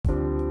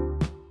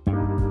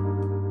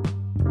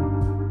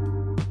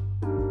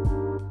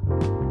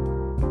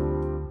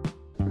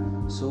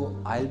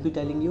I'll be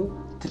telling you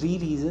 3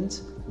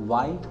 reasons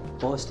why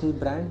personal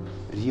brand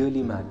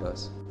really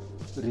matters.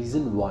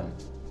 Reason 1.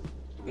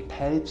 It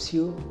helps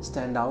you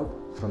stand out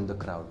from the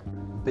crowd.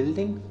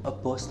 Building a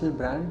personal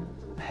brand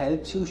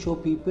helps you show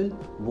people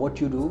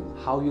what you do,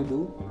 how you do,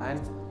 and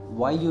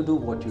why you do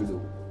what you do,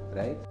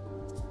 right?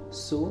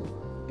 So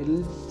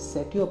it'll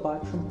set you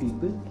apart from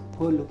people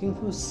who are looking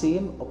for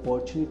same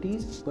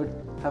opportunities but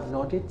have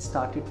not yet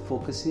started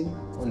focusing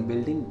on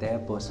building their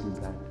personal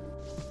brand.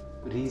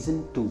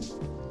 Reason 2.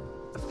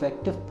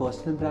 Effective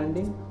personal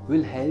branding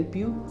will help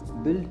you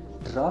build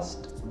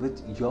trust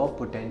with your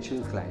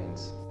potential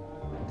clients.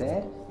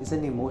 There is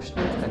an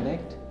emotional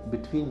connect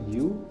between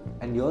you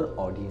and your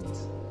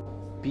audience.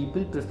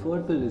 People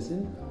prefer to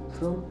listen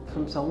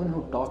from someone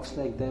who talks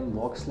like them,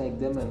 walks like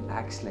them, and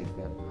acts like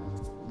them.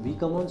 We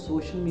come on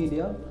social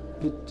media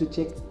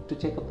to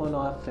check upon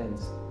our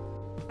friends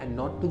and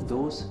not to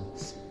those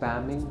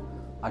spamming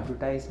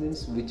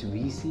advertisements which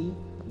we see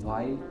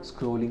while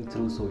scrolling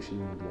through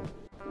social media.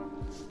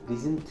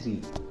 Reason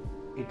 3.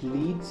 It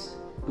leads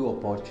to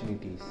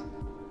opportunities.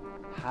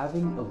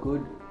 Having a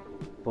good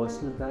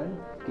personal brand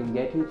can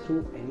get you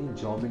through any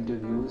job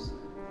interviews,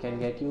 can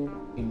get you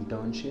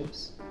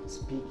internships,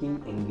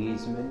 speaking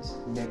engagements,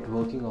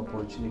 networking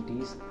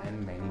opportunities,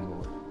 and many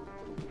more.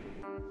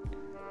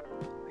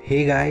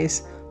 Hey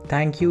guys,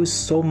 thank you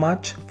so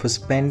much for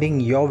spending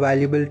your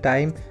valuable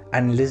time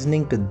and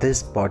listening to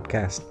this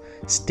podcast.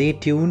 Stay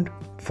tuned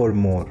for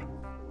more.